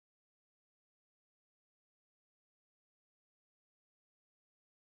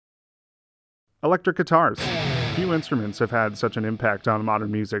Electric guitars. Few instruments have had such an impact on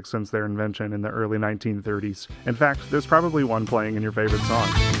modern music since their invention in the early 1930s. In fact, there's probably one playing in your favorite song.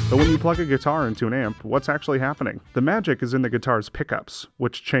 But when you plug a guitar into an amp, what's actually happening? The magic is in the guitar's pickups,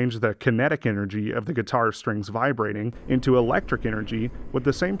 which change the kinetic energy of the guitar strings vibrating into electric energy with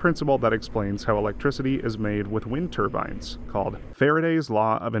the same principle that explains how electricity is made with wind turbines, called Faraday's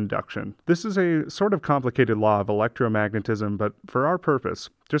law of induction. This is a sort of complicated law of electromagnetism, but for our purpose,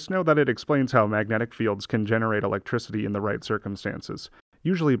 just know that it explains how magnetic fields can generate electricity in the right circumstances,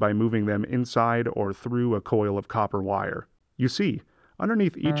 usually by moving them inside or through a coil of copper wire. You see,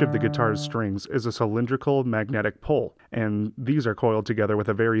 underneath each of the guitar's strings is a cylindrical magnetic pole, and these are coiled together with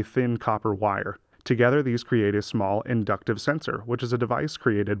a very thin copper wire. Together, these create a small inductive sensor, which is a device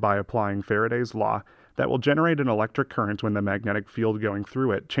created by applying Faraday's law that will generate an electric current when the magnetic field going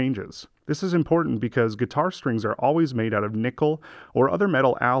through it changes. This is important because guitar strings are always made out of nickel or other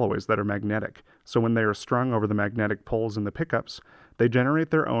metal alloys that are magnetic, so when they are strung over the magnetic poles in the pickups, they generate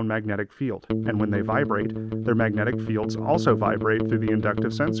their own magnetic field, and when they vibrate, their magnetic fields also vibrate through the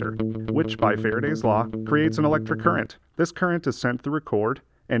inductive sensor, which, by Faraday's law, creates an electric current. This current is sent through a cord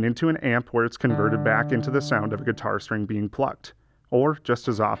and into an amp where it's converted back into the sound of a guitar string being plucked, or, just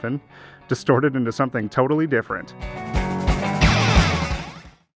as often, distorted into something totally different.